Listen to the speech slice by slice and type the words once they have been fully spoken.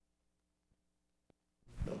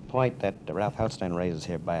point that Ralph Helstein raises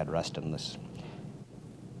here, Bayard Rustin, this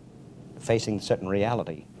facing certain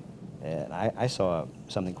reality. I saw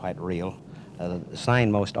something quite real. The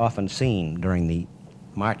sign most often seen during the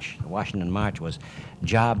march, the Washington March, was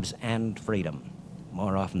jobs and freedom,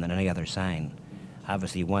 more often than any other sign.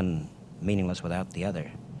 Obviously, one meaningless without the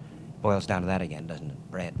other. Boils down to that again, doesn't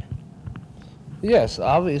it? Bread. Yes,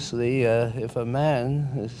 obviously, if a man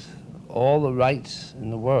has all the rights in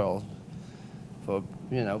the world for,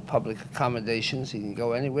 public accommodations, he can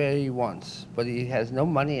go anywhere he wants, but he has no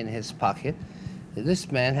money in his pocket,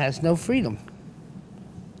 this man has no freedom.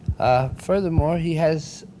 Furthermore,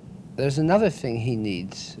 there's another thing he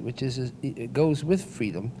needs, which it goes with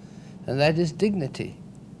freedom, and that is dignity.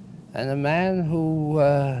 And a man who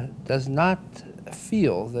does not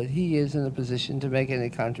feel that he is in a position to make any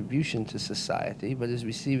contribution to society, but is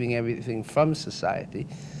receiving everything from society,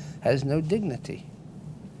 has no dignity.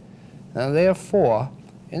 Now, therefore,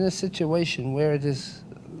 in a situation where it is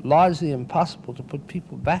largely impossible to put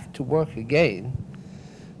people back to work again,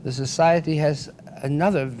 the society has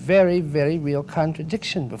another very, very real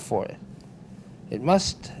contradiction before it. It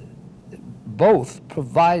must both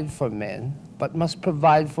provide for men, but must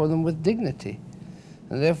provide for them with dignity.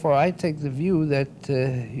 And therefore, I take the view that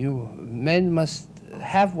men must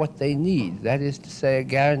have what they need, that is to say, a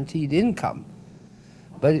guaranteed income.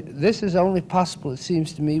 But this is only possible, it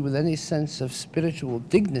seems to me, with any sense of spiritual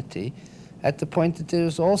dignity, at the point that there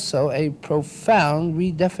is also a profound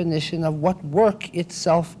redefinition of what work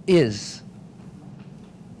itself is.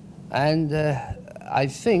 And I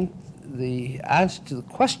think the answer to the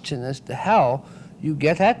question as to how you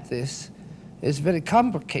get at this is very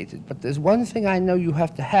complicated, but there's one thing I know you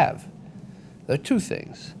have to have. There are two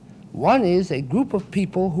things. One is a group of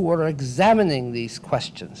people who are examining these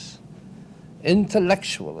questions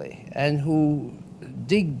intellectually and who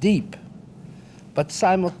dig deep. But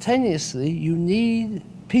simultaneously, you need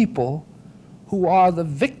people who are the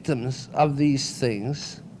victims of these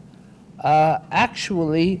things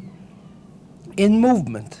actually in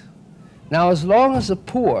movement. Now, as long as the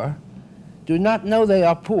poor do not know they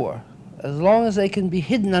are poor, as long as they can be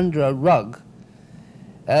hidden under a rug,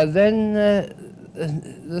 then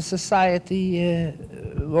the society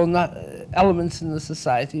will not, elements in the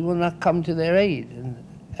society will not come to their aid.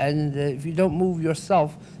 And if you don't move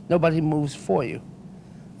yourself, nobody moves for you.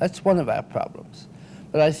 That's one of our problems.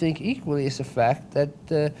 But I think equally is the fact that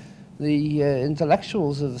the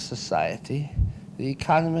intellectuals of the society, the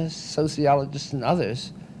economists, sociologists, and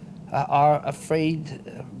others, are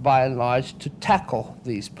afraid, by and large, to tackle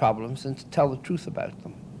these problems and to tell the truth about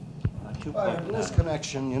them. In this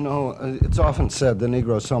connection, it's often said the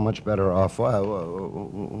Negro's so much better off.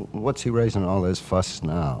 What's he raising all this fuss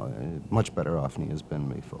now? Much better off than he has been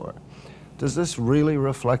before. Does this really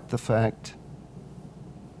reflect the fact?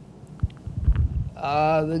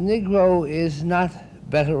 The Negro is not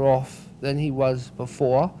better off than he was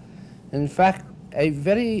before. In fact, a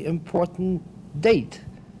very important date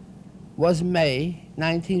was May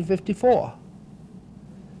 1954.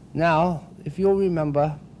 Now, if you'll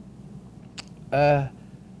remember,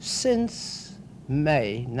 since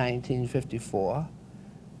May 1954,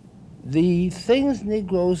 the things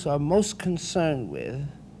Negroes are most concerned with,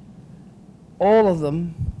 all of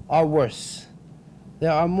them are worse.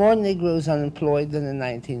 There are more Negroes unemployed than in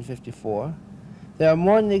 1954. There are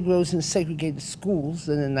more Negroes in segregated schools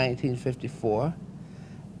than in 1954.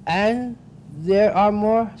 And there are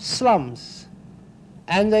more slums.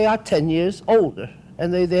 And they are 10 years older.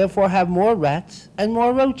 And they therefore have more rats and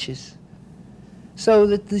more roaches. So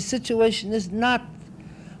that the situation is not.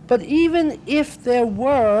 But even if there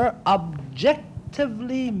were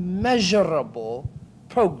objectively measurable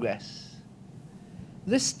progress,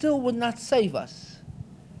 this still would not save us.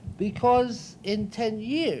 Because in 10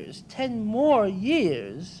 years, 10 more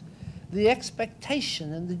years, the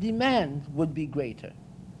expectation and the demand would be greater.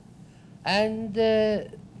 And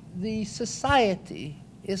the society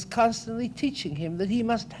is constantly teaching him that he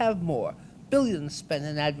must have more. Billions spent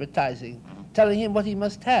in advertising, telling him what he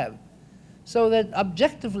must have. So that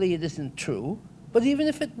objectively it isn't true, but even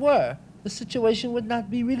if it were, the situation would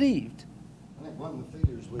not be relieved. I think one of the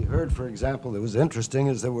figures we heard, for example, that was interesting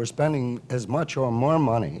is that we're spending as much or more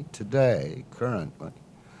money today, currently,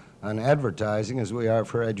 on advertising as we are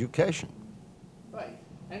for education. Right.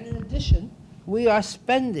 And in addition, we are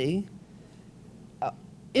spending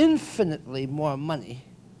infinitely more money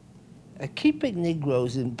keeping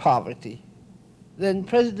Negroes in poverty than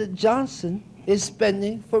President Johnson is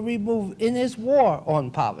spending in his war on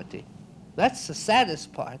poverty. That's the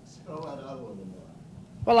saddest part.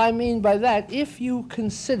 Well, I mean by that, if you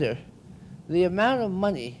consider the amount of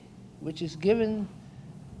money which is given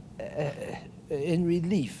in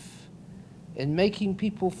relief, in making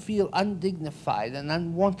people feel undignified and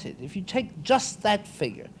unwanted. If you take just that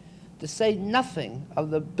figure, to say nothing of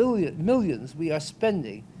the millions we are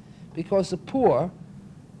spending because the poor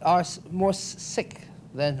are more sick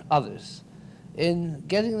than others, in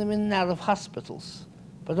getting them in and out of hospitals,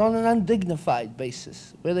 but on an undignified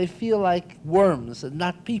basis, where they feel like worms and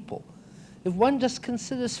not people. If one just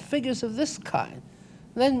considers figures of this kind,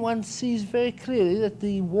 then one sees very clearly that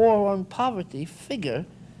the war on poverty figure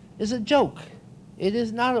is a joke. It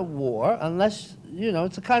is not a war unless, you know,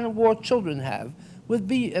 it's the kind of war children have with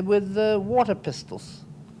water pistols.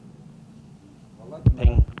 Well,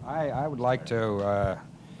 I would like to,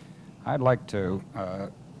 I'd like to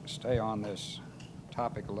stay on this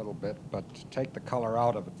topic a little bit, but take the color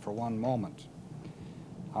out of it for one moment.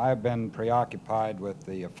 I've been preoccupied with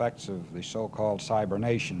the effects of the so-called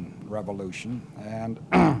cybernation revolution, and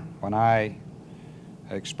when I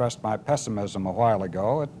expressed my pessimism a while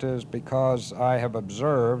ago, it is because I have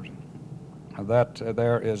observed that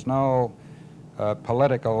there is no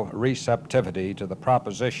political receptivity to the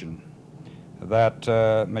proposition that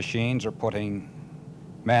machines are putting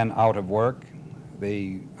men out of work.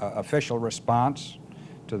 The official response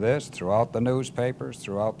to this throughout the newspapers,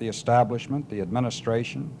 throughout the establishment, the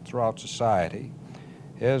administration, throughout society,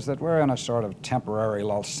 is that we're in a sort of temporary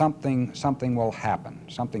lull. Something will happen.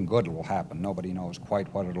 Something good will happen. Nobody knows quite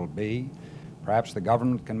what it'll be. Perhaps the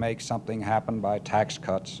government can make something happen by tax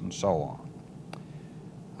cuts and so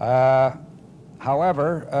on.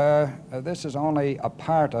 However, this is only a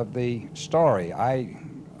part of the story.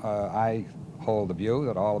 I hold the view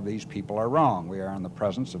that all of these people are wrong. We are in the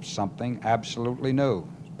presence of something absolutely new.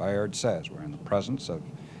 As Bayard says, we're in the presence of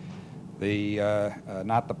the,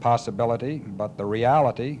 not the possibility, but the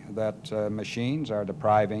reality that machines are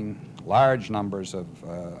depriving large numbers of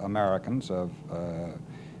Americans of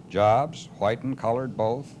jobs, white and colored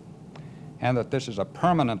both, and that this is a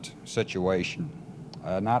permanent situation,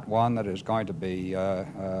 not one that is going to be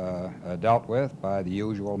dealt with by the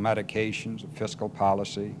usual medications of fiscal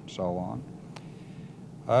policy and so on.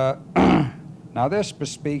 Now, this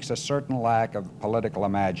bespeaks a certain lack of political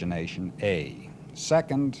imagination, A.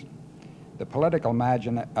 Second, the political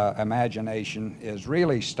imagination is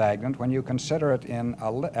really stagnant when you consider it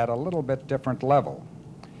at a little bit different level.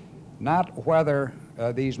 Not whether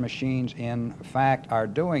these machines in fact are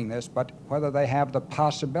doing this, but whether they have the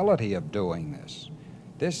possibility of doing this.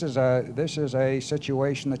 This is a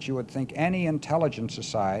situation that you would think any intelligent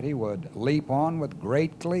society would leap on with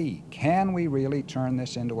great glee. Can we really turn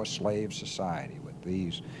this into a slave society with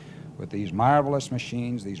these marvelous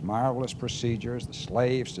machines, these marvelous procedures, the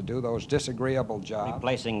slaves to do those disagreeable jobs?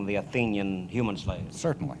 Replacing the Athenian human slaves.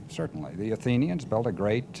 Certainly, certainly. The Athenians built a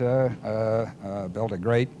great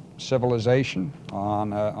civilization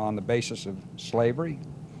on the basis of slavery.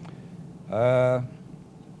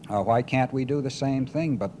 Why can't we do the same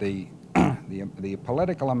thing? But the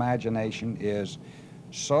political imagination is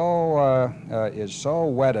so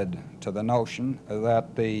wedded to the notion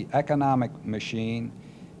that the economic machine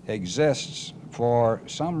exists for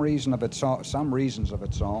some reasons of its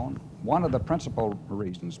own. One of the principal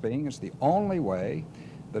reasons being it's the only way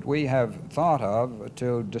that we have thought of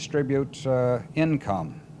to distribute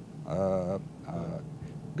income, income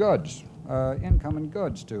and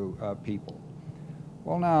goods to people.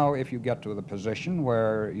 Well, now, if you get to the position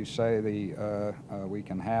where you say we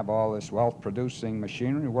can have all this wealth-producing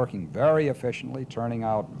machinery working very efficiently, turning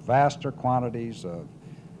out vaster quantities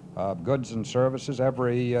of goods and services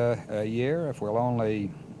every year, if we'll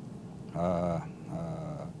only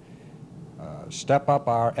step up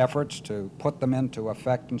our efforts to put them into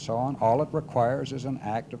effect and so on, all it requires is an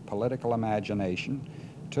act of political imagination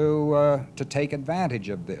to take advantage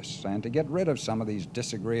of this and to get rid of some of these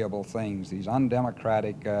disagreeable things, these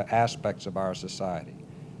undemocratic aspects of our society.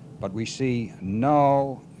 But we see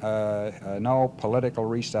no political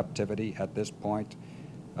receptivity at this point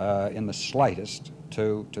in the slightest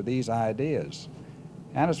to these ideas.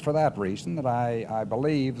 And it's for that reason that I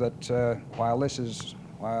believe that while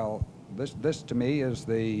this to me is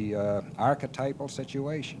the archetypal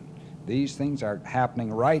situation. These things are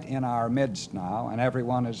happening right in our midst now, and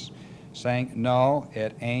everyone is saying, no,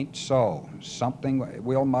 it ain't so.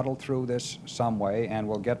 We'll muddle through this some way, and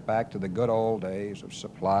we'll get back to the good old days of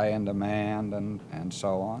supply and demand and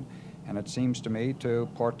so on. And it seems to me to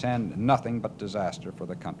portend nothing but disaster for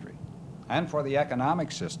the country and for the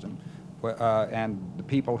economic system and the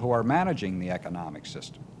people who are managing the economic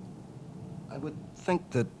system. I would think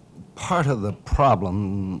that part of the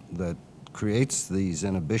problem that creates these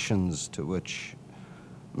inhibitions to which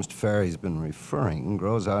Mr. Ferry's been referring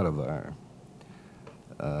grows out of our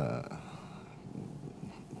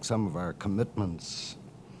some of our commitments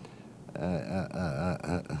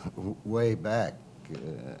way back.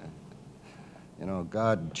 You know,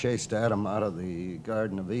 God chased Adam out of the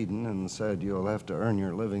Garden of Eden and said, you'll have to earn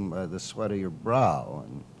your living by the sweat of your brow.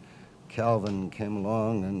 And Calvin came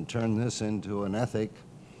along and turned this into an ethic,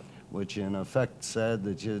 which in effect said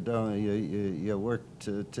that you work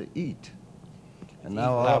to eat. And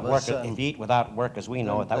now all of a sudden, if you eat without work as we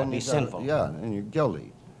know it, that would be sinful. Yeah, and you're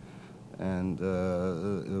guilty. And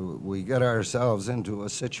we get ourselves into a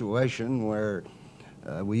situation where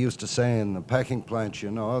we used to say in the packing plant,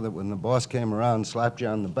 you know, that when the boss came around and slapped you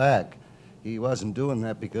on the back, he wasn't doing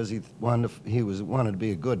that because he wanted to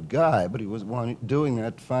be a good guy, but he was doing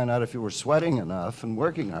that to find out if you were sweating enough and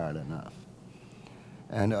working hard enough.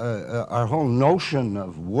 And our whole notion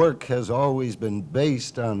of work has always been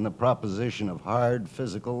based on the proposition of hard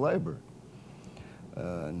physical labor.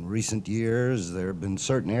 In recent years, there have been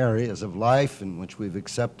certain areas of life in which we've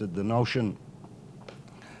accepted the notion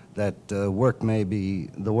that work may be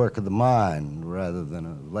the work of the mind rather than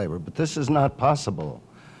of labor. But this is not possible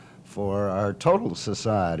for our total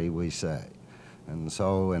society, we say. And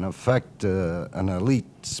so, in effect, an elite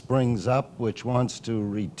springs up which wants to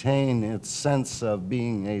retain its sense of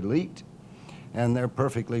being elite, and they're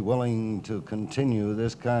perfectly willing to continue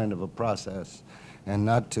this kind of a process and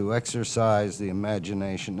not to exercise the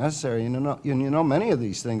imagination necessary. You know, many of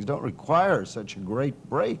these things don't require such a great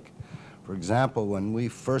break. For example, when we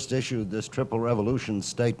first issued this Triple Revolution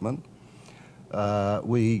statement,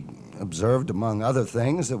 we observed, among other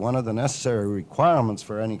things, that one of the necessary requirements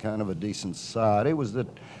for any kind of a decent society was that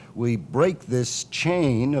we break this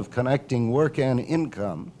chain of connecting work and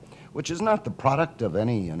income, which is not the product of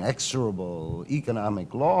any inexorable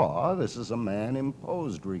economic law. This is a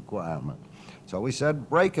man-imposed requirement. So we said,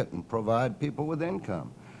 break it and provide people with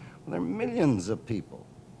income. Well, there are millions of people,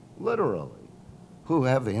 literally, who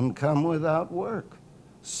have income without work.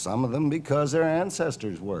 Some of them because their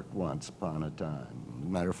ancestors worked once upon a time. As a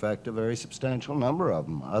matter of fact, a very substantial number of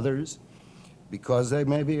them. Others because they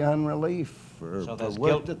may be on relief for So there's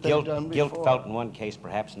work that they've done before. guilt felt in one case,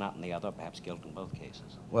 perhaps not in the other, perhaps guilt in both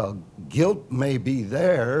cases. Well, guilt may be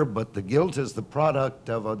there, but the guilt is the product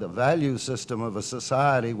of the value system of a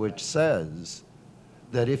society which says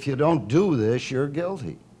that if you don't do this, you're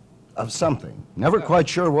guilty of something. Never quite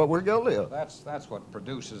sure what we're guilty of. That's what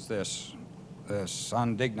produces this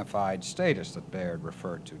undignified status that Bayard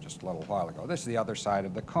referred to just a little while ago. This is the other side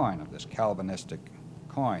of the coin, of this Calvinistic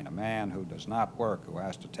coin. A man who does not work, who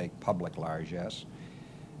has to take public largesse,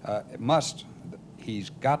 he's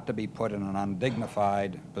got to be put in an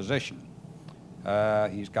undignified position.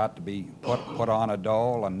 He's got to be put on a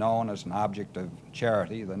dole and known as an object of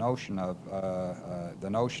charity. The notion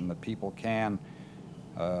that people can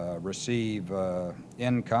receive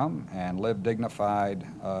income and live dignified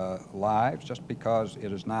lives just because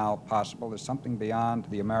it is now possible is something beyond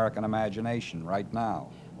the American imagination right now.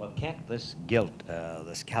 Well, can't this guilt,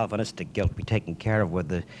 this Calvinistic guilt, be taken care of with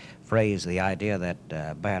the phrase, the idea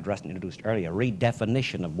that Bayard Rustin introduced earlier,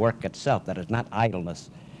 redefinition of work itself, that is not idleness?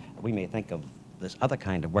 We may think of this other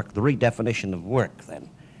kind of work, the redefinition of work, then.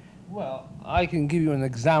 Well, I can give you an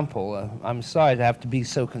example. I'm sorry to have to be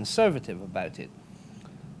so conservative about it.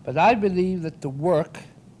 But I believe that the work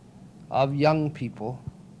of young people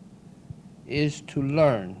is to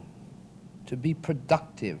learn, to be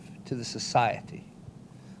productive to the society.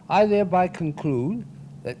 I thereby conclude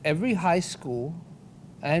that every high school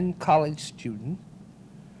and college student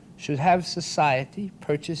should have society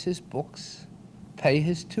purchase his books, pay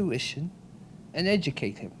his tuition, and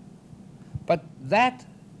educate him. But that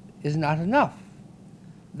is not enough.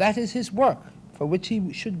 That is his work for which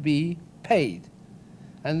he should be paid.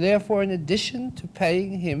 And therefore, in addition to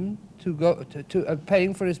paying him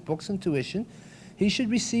paying for his books and tuition, he should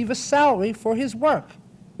receive a salary for his work,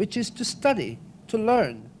 which is to study, to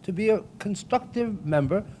learn, to be a constructive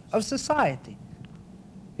member of society.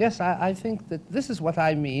 Yes, I think that this is what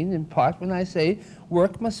I mean in part when I say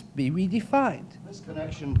work must be redefined. This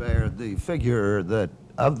connection, Bayard, the figure that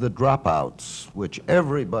of the dropouts, which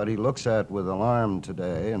everybody looks at with alarm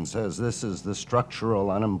today and says this is the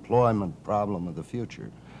structural unemployment problem of the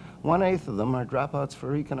future, 1/8 of them are dropouts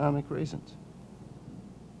for economic reasons.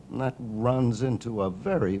 And that runs into a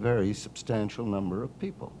very, very substantial number of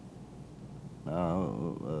people.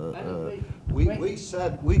 We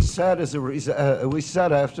said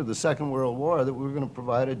after the Second World War that we were going to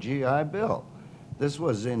provide a GI Bill. This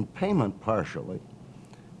was in payment partially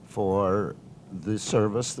for the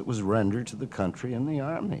service that was rendered to the country in the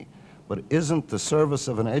Army. But isn't the service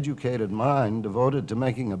of an educated mind devoted to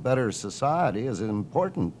making a better society as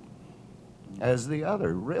important as the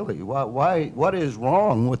other, really. What is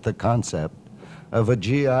wrong with the concept of a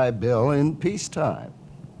GI Bill in peacetime?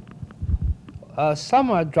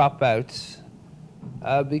 Some are dropouts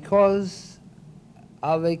because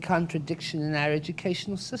of a contradiction in our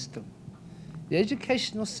educational system. The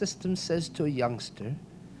educational system says to a youngster,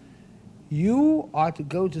 you are to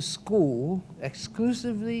go to school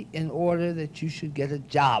exclusively in order that you should get a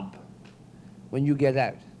job when you get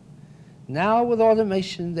out. Now with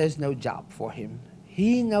automation, there's no job for him.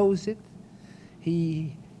 He knows it.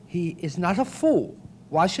 He is not a fool.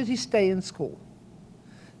 Why should he stay in school?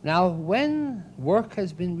 Now, when work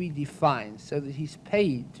has been redefined so that he's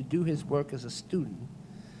paid to do his work as a student,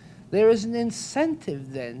 there is an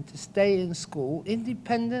incentive then to stay in school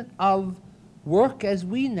independent of work as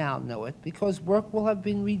we now know it, because work will have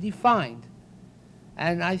been redefined.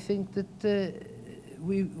 And I think that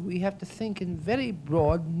we have to think in very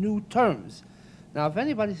broad new terms. Now, if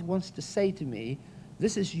anybody wants to say to me,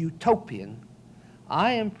 this is utopian,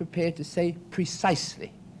 I am prepared to say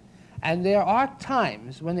precisely. And there are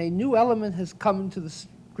times when a new element has come into the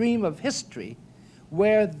stream of history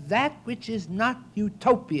where that which is not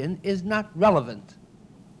utopian is not relevant.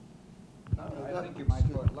 I think you might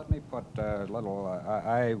let me put a little,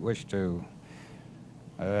 I wish to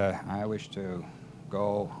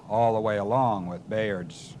go all the way along with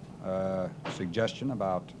Bayard's suggestion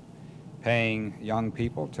about paying young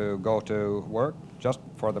people to go to work just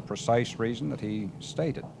for the precise reason that he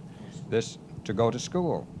stated. This, to go to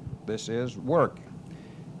school. This is work.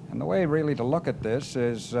 And the way really to look at this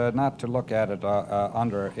is not to look at it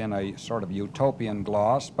in a sort of utopian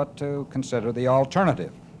gloss, but to consider the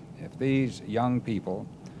alternative. If these young people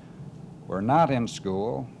were not in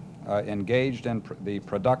school, engaged in the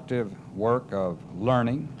productive work of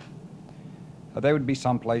learning, they would be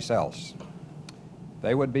someplace else.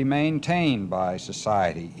 They would be maintained by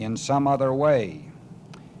society in some other way.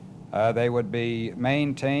 They would be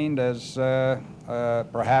maintained as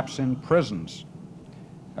perhaps in prisons,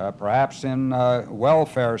 perhaps in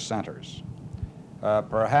welfare centers,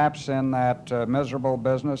 perhaps in that miserable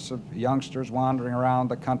business of youngsters wandering around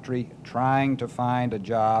the country trying to find a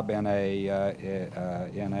job in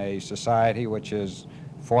a society which is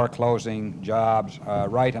foreclosing jobs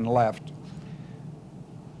right and left.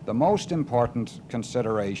 The most important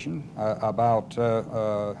consideration about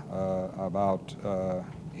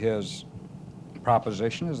his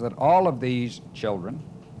proposition is that all of these children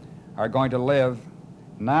are going to live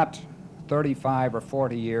not 35 or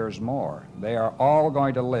 40 years more. They are all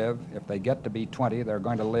going to live, if they get to be 20, they're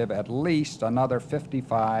going to live at least another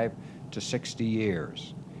 55 to 60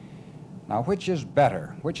 years. Now, which is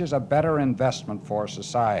better? Which is a better investment for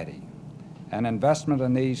society? An investment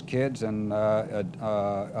in these kids in learning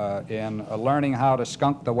how to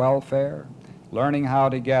skunk the welfare, learning how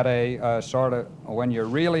to get a sort of, when you're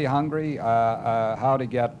really hungry, how to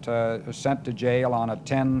get sent to jail on a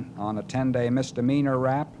 10-day misdemeanor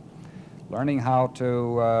rap, learning how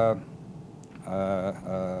to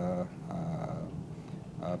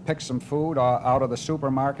pick some food out of the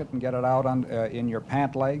supermarket and get it out in your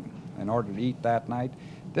pant leg in order to eat that night.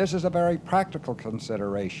 This is a very practical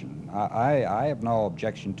consideration. I have no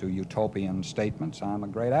objection to utopian statements. I'm a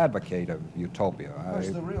great advocate of utopia.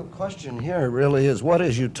 The real question here really is, what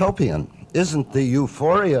is utopian? Isn't the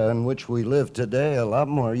euphoria in which we live today a lot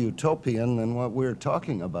more utopian than what we're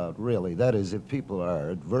talking about, really? That is, if people are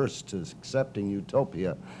adverse to accepting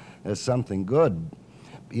utopia as something good.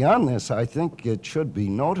 Beyond this, I think it should be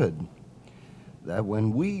noted that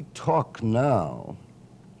when we talk now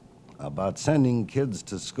about sending kids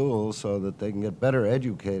to school so that they can get better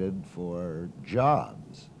educated for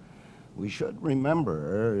jobs, we should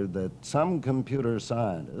remember that some computer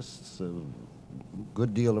scientists of a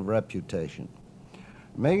good deal of reputation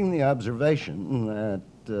making the observation that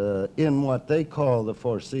in what they call the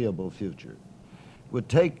foreseeable future would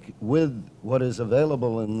take, with what is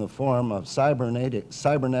available in the form of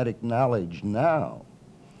cybernetic knowledge now,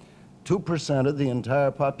 2% of the entire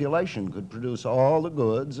population could produce all the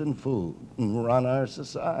goods and food and run our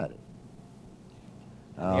society.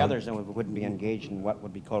 The others then wouldn't be engaged in what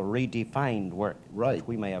would be called redefined work. Right. Which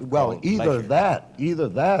we may have well, called either leisure.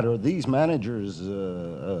 that, or these managers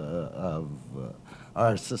of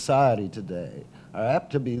our society today are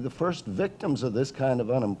apt to be the first victims of this kind of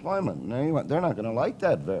unemployment. And they're not going to like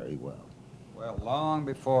that very well. Well, long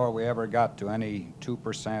before we ever got to any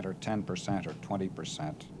 2% or 10% or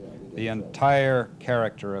 20%, the entire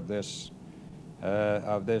character of this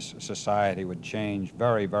society would change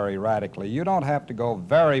very, very radically. You don't have to go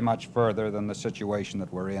very much further than the situation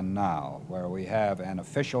that we're in now, where we have an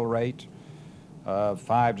official rate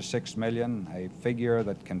 5 to 6 million, a figure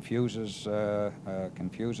that confuses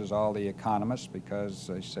all the economists because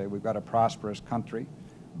they say we've got a prosperous country,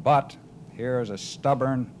 but here's a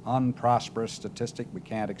stubborn, unprosperous statistic we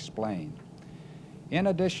can't explain. In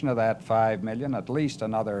addition to that 5 million, at least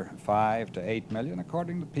another 5 to 8 million,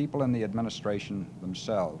 according to people in the administration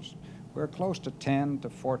themselves. We're close to 10 to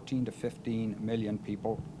 14 to 15 million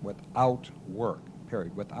people without work,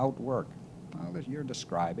 period, without work. Well, you're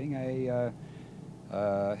describing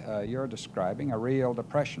a real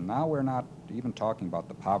depression. Now we're not even talking about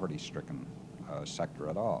the poverty-stricken sector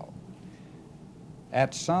at all.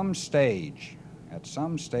 At some stage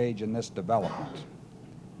in this development,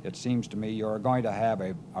 it seems to me you're going to have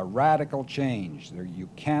a radical change. You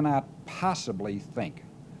cannot possibly think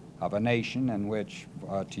of a nation in which,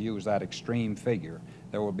 to use that extreme figure,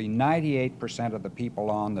 there will be 98% of the people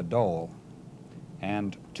on the dole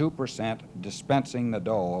and 2% dispensing the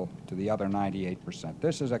dole to the other 98%.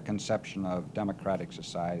 This is a conception of democratic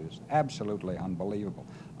society that's absolutely unbelievable.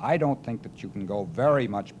 I don't think that you can go very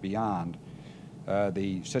much beyond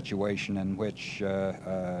the situation in which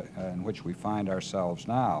we find ourselves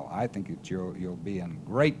now. I think that you'll be in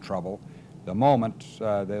great trouble the moment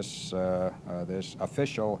this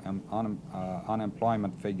official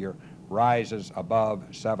unemployment figure rises above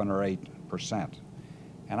 7 or 8%.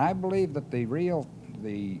 And I believe that the real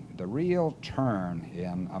turn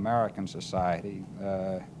in American society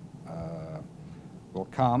will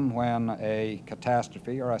come when a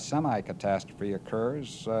catastrophe or a semi-catastrophe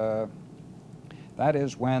occurs. That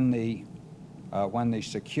is when the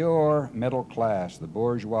secure middle class, the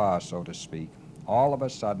bourgeois, so to speak, all of a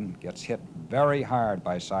sudden gets hit very hard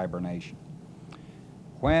by cybernation.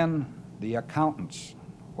 When the accountants,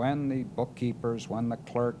 when the bookkeepers, when the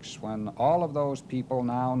clerks, when all of those people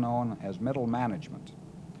now known as middle management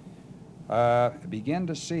begin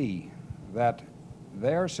to see that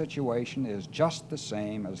their situation is just the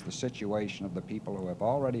same as the situation of the people who have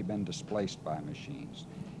already been displaced by machines.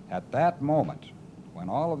 At that moment, when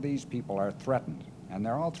all of these people are threatened, and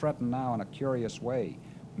they're all threatened now in a curious way,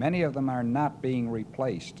 many of them are not being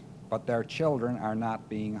replaced, but their children are not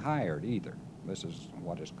being hired either. This is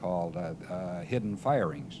what is called hidden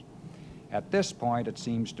firings. At this point, it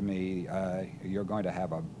seems to me, you're going to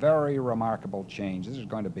have a very remarkable change. This is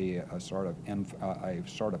going to be a sort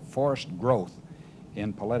of forced growth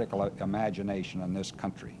in political imagination in this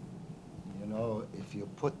country. You know, if you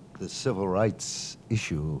put the civil rights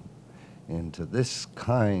issue into this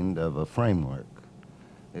kind of a framework,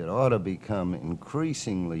 it ought to become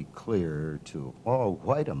increasingly clear to all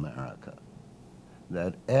white America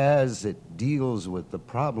that as it deals with the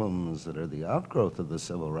problems that are the outgrowth of the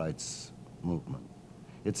civil rights movement,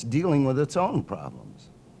 it's dealing with its own problems.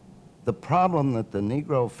 The problem that the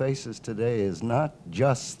Negro faces today is not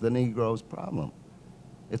just the Negro's problem.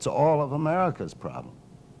 It's all of America's problem.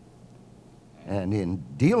 And in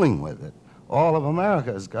dealing with it, all of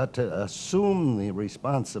America has got to assume the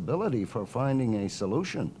responsibility for finding a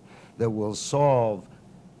solution that will solve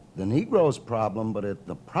the Negro's problem, but in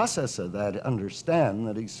the process of that, understand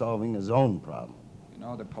that he's solving his own problem. You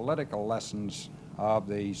know, the political lessons of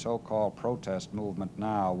the so-called protest movement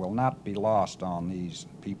now will not be lost on these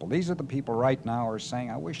people. These are the people right now who are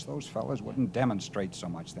saying, I wish those fellas wouldn't demonstrate so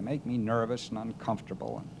much. They make me nervous and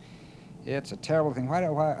uncomfortable. And it's a terrible thing.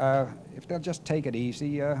 If they'll just take it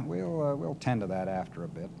easy, we'll tend to that after a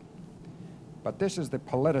bit. But this is the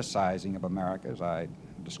politicizing of America, as I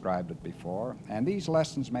described it before, and these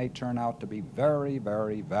lessons may turn out to be very,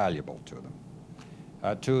 very valuable to them,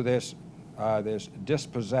 to this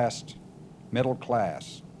dispossessed middle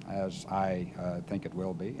class, as I think it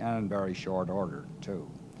will be, and in very short order, too.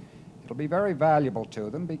 It'll be very valuable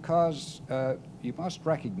to them because you must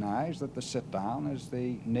recognize that the sit-down is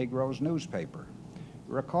the Negro's newspaper.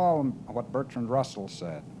 You recall what Bertrand Russell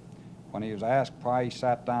said when he was asked why he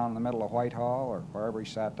sat down in the middle of Whitehall or wherever he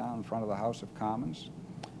sat down in front of the House of Commons.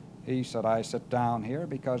 He said, I sit down here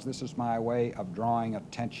because this is my way of drawing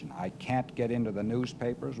attention. I can't get into the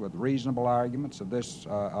newspapers with reasonable arguments of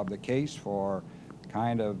the case for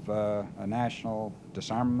kind of national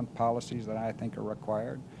disarmament policies that I think are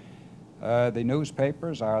required. The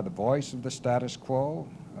newspapers are the voice of the status quo.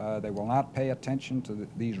 They will not pay attention to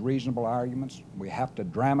these reasonable arguments. We have to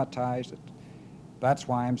dramatize it. That's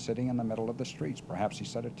why I'm sitting in the middle of the streets. Perhaps he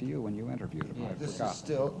said it to you when you interviewed him. I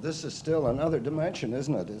forgot. This is still another dimension,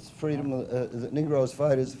 isn't it? It's freedom. The Negro's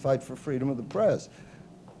fight is the fight for freedom of the press.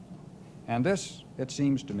 And this, it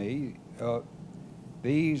seems to me,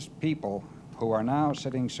 these people who are now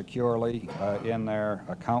sitting securely in their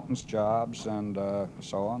accountants' jobs and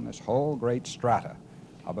so on, this whole great strata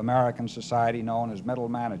of American society known as middle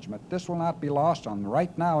management. This will not be lost on them.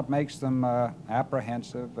 Right now it makes them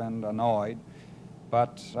apprehensive and annoyed,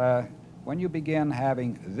 but when you begin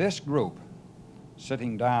having this group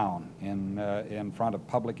sitting down in front of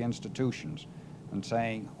public institutions and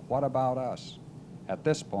saying, what about us? At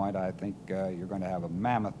this point, I think you're going to have a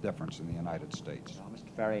mammoth difference in the United States. Well,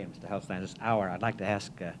 Mr. Ferry and Mr. Helstein, this hour, I'd like to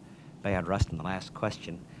ask Bayard Rustin the last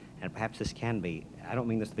question, and perhaps this can be, I don't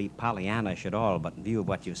mean this to be Pollyannish at all, but in view of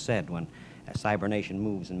what you said, when cybernation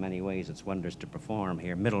moves in many ways its wonders to perform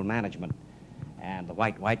here, middle management and the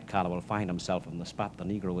white collar will find himself in the spot the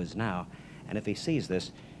Negro is now. And if he sees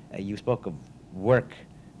this, you spoke of work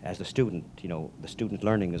as the student, you know, the student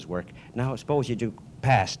learning his work. Now, suppose you do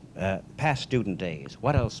past student days.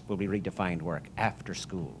 What else will be redefined work after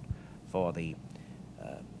school for the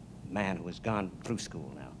man who has gone through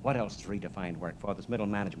school now? What else is redefined work for this middle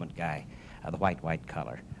management guy, the white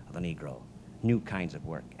collar, the Negro? New kinds of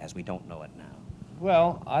work as we don't know it now.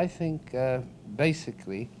 Well, I think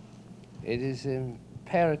basically it is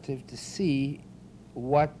imperative to see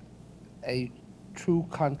what a true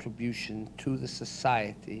contribution to the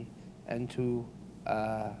society and to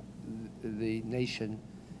the nation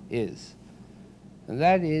is. And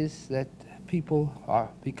that is that people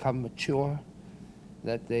become mature,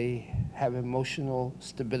 that they have emotional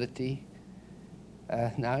stability.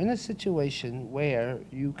 Now, in a situation where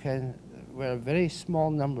where a very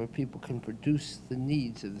small number of people can produce the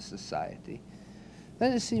needs of the society,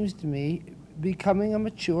 then it seems to me becoming a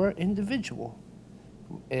mature individual.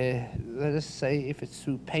 Let us say if it's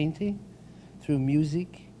through painting, through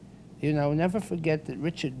music. You know, never forget that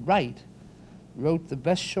Richard Wright wrote the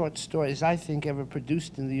best short stories I think ever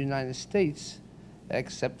produced in the United States,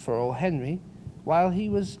 except for O. Henry, while he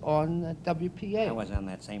was on WPA. I was on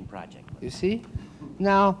that same project. You see?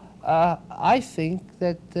 Now, I think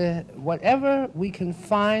that whatever we can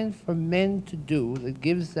find for men to do that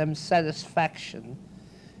gives them satisfaction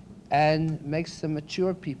and makes them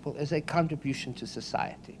mature people is a contribution to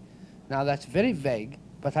society. Now, that's very vague,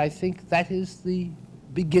 but I think that is the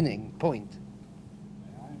beginning point.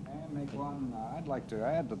 I'd like to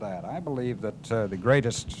add to that. I believe that the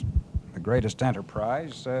greatest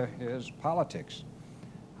enterprise is politics.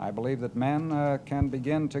 I believe that men can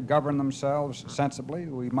begin to govern themselves sensibly.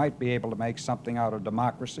 We might be able to make something out of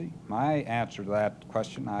democracy. My answer to that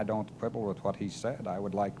question, I don't quibble with what he said. I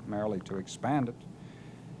would like merely to expand it.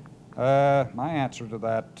 My answer to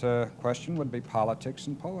that question would be politics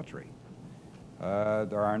and poetry.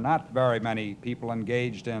 There are not very many people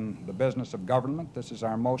engaged in the business of government. This is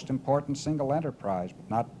our most important single enterprise,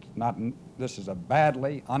 but this is a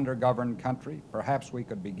badly undergoverned country. Perhaps we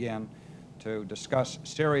could begin to discuss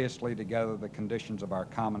seriously together the conditions of our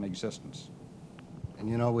common existence. And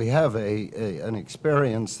you know, we have an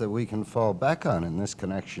experience that we can fall back on in this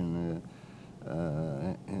connection.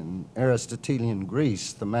 In Aristotelian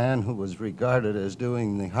Greece, the man who was regarded as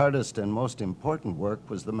doing the hardest and most important work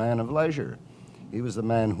was the man of leisure. He was the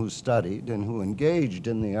man who studied and who engaged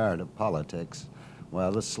in the art of politics,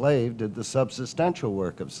 while the slave did the subsistential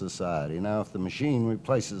work of society. Now, if the machine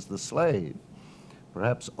replaces the slave,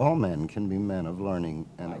 perhaps all men can be men of learning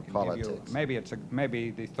and of politics.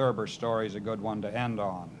 Maybe the Thurber story is a good one to end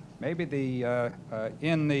on. Maybe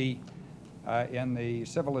in the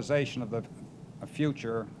civilization of the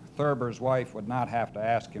future, Thurber's wife would not have to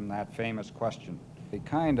ask him that famous question. The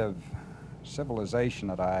kind of civilization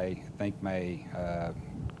that I think may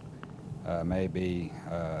be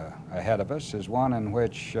ahead of us is one in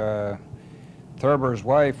which Thurber's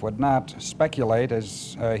wife would not speculate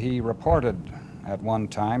as he reported at one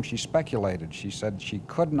time. She speculated. She said she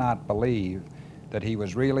could not believe that he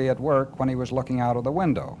was really at work when he was looking out of the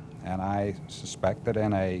window. And I suspect that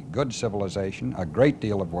in a good civilization, a great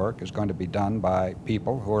deal of work is going to be done by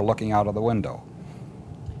people who are looking out of the window.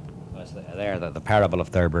 Well, it's the parable of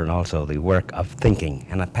Thurber and also the work of thinking.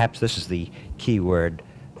 And perhaps this is the key word,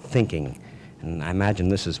 thinking. And I imagine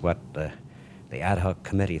this is what the ad hoc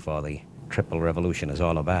committee for the Triple Revolution is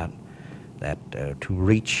all about, that to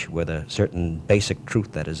reach with a certain basic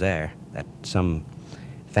truth that is there, that some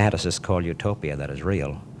fantasists call utopia that is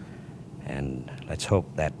real. And let's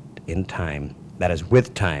hope that in time, that is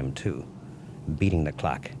with time too, beating the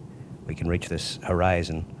clock, we can reach this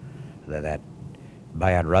horizon that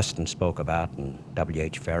Bayard Rustin spoke about and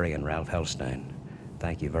W.H. Ferry and Ralph Helstein.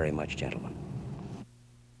 Thank you very much, gentlemen.